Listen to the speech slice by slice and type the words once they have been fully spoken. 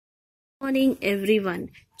Morning everyone.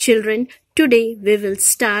 Children, today we will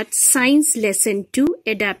start Science Lesson 2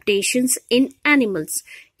 Adaptations in Animals.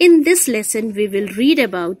 In this lesson we will read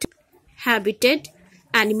about habitat,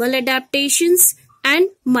 animal adaptations and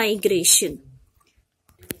migration.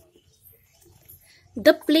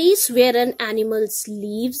 The place where an animal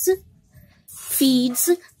lives,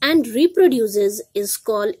 feeds and reproduces is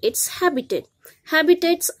called its habitat.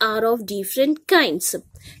 Habitats are of different kinds.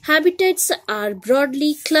 Habitats are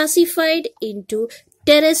broadly classified into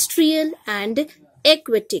terrestrial and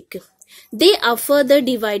aquatic. They are further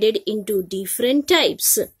divided into different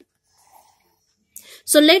types.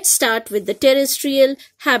 So let's start with the terrestrial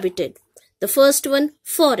habitat. The first one,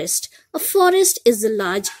 forest. A forest is a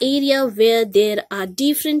large area where there are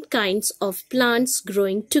different kinds of plants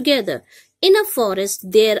growing together. In a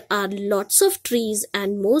forest, there are lots of trees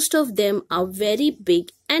and most of them are very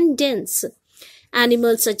big and dense.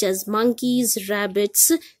 Animals such as monkeys,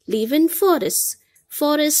 rabbits live in forests.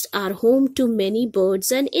 Forests are home to many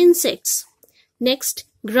birds and insects. Next,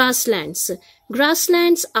 grasslands.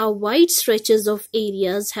 Grasslands are wide stretches of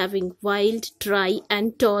areas having wild, dry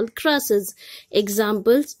and tall grasses.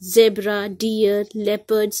 Examples, zebra, deer,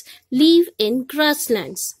 leopards live in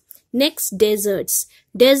grasslands. Next, deserts.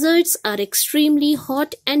 Deserts are extremely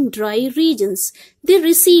hot and dry regions. They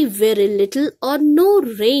receive very little or no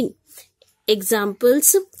rain.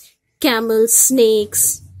 Examples, camels,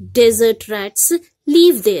 snakes, desert rats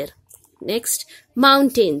live there. Next,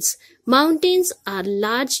 mountains. Mountains are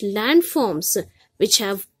large landforms which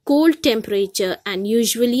have cold temperature and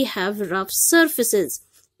usually have rough surfaces.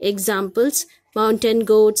 Examples, mountain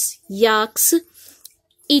goats, yaks,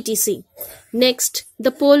 etc. Next,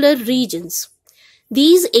 the polar regions.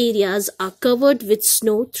 These areas are covered with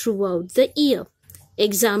snow throughout the year.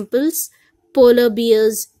 Examples, polar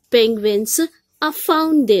bears, penguins are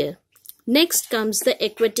found there. Next comes the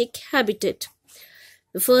aquatic habitat.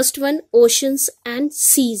 The first one, oceans and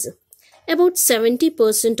seas. About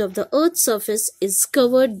 70% of the Earth's surface is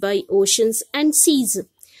covered by oceans and seas,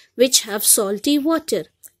 which have salty water.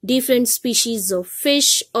 Different species of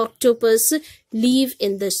fish, octopus live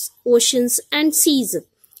in the oceans and seas.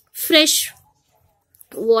 Fresh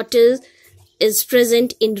water is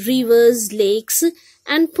present in rivers, lakes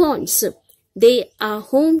and ponds. They are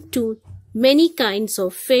home to many kinds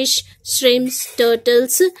of fish, shrimps,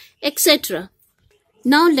 turtles, etc.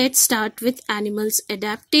 Now let's start with animals'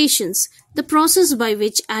 adaptations. The process by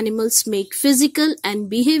which animals make physical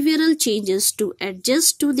and behavioral changes to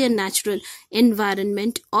adjust to their natural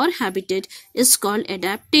environment or habitat is called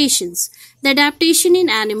adaptations. The adaptation in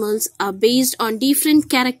animals are based on different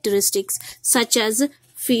characteristics such as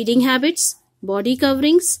feeding habits, body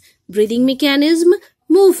coverings, breathing mechanism,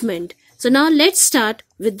 movement. So now let's start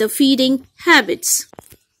with the feeding habits.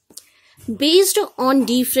 Based on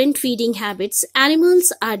different feeding habits,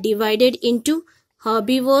 animals are divided into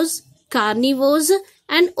herbivores, carnivores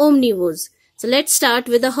and omnivores. So let's start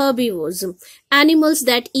with the herbivores. Animals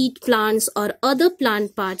that eat plants or other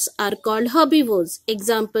plant parts are called herbivores.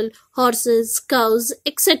 Example, horses, cows,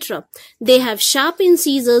 etc. They have sharp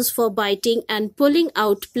incisors for biting and pulling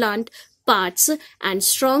out plant parts and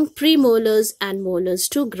strong premolars and molars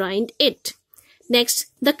to grind it. Next,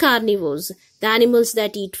 the carnivores. The animals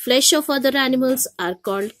that eat flesh of other animals are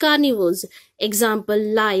called carnivores. Example,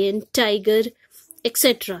 lion, tiger,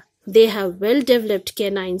 etc. They have well-developed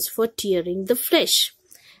canines for tearing the flesh.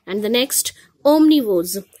 And the next,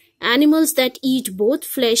 omnivores. Animals that eat both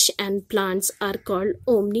flesh and plants are called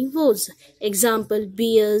omnivores. Example,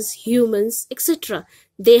 bears, humans, etc.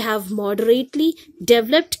 They have moderately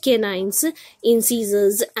developed canines,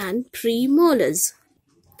 incisors and premolars.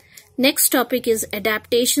 Next topic is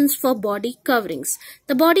adaptations for body coverings.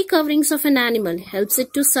 The body coverings of an animal helps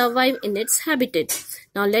it to survive in its habitat.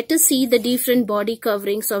 Now let us see the different body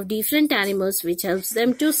coverings of different animals which helps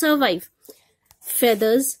them to survive.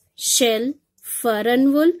 Feathers, shell, fur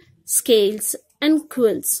and wool, scales and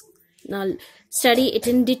quills. Now study it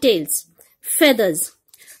in details. Feathers.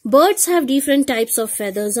 Birds have different types of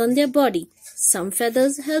feathers on their body. Some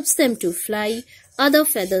feathers helps them to fly. Other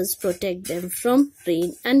feathers protect them from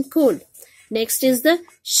rain and cold. Next is the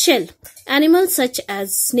shell. Animals such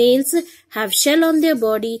as snails have shell on their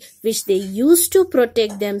body which they use to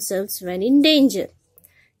protect themselves when in danger.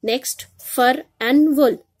 Next, fur and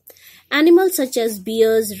wool. Animals such as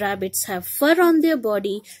bears, rabbits have fur on their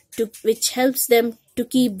body which helps them to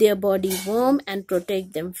keep their body warm and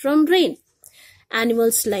protect them from rain.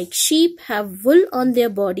 Animals like sheep have wool on their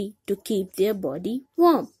body to keep their body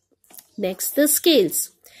warm. Next, the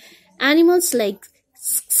scales. Animals like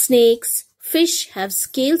snakes, fish have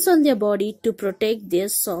scales on their body to protect their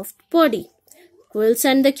soft body. quills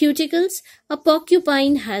and the cuticles. A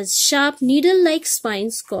porcupine has sharp needle-like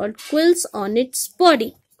spines called quills on its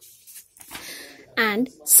body. And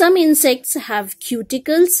some insects have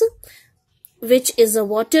cuticles, which is a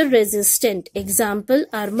water resistant. Example,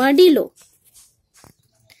 armadillo.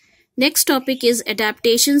 Next topic is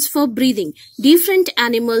adaptations for breathing. Different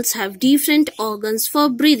animals have different organs for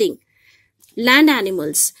breathing. Land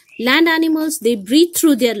animals. Land animals, they breathe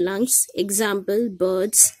through their lungs. Example,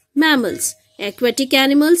 birds, mammals. Aquatic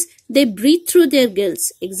animals, they breathe through their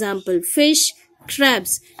gills. Example, fish,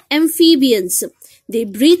 crabs. Amphibians, they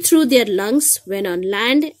breathe through their lungs when on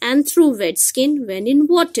land and through wet skin when in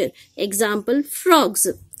water. Example, frogs.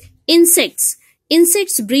 Insects.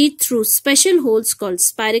 Insects breathe through special holes called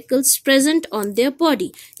spiracles present on their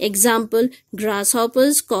body. Example,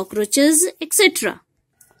 grasshoppers, cockroaches, etc.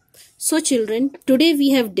 So children, today we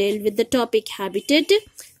have dealt with the topic habitat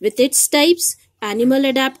with its types, animal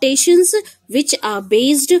adaptations which are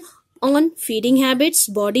based on feeding habits,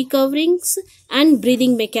 body coverings and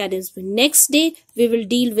breathing mechanism. Next day we will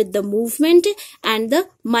deal with the movement and the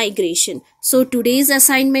migration. So today's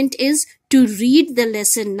assignment is to read the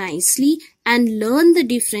lesson nicely and learn the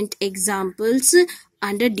different examples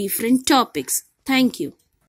under different topics. Thank you.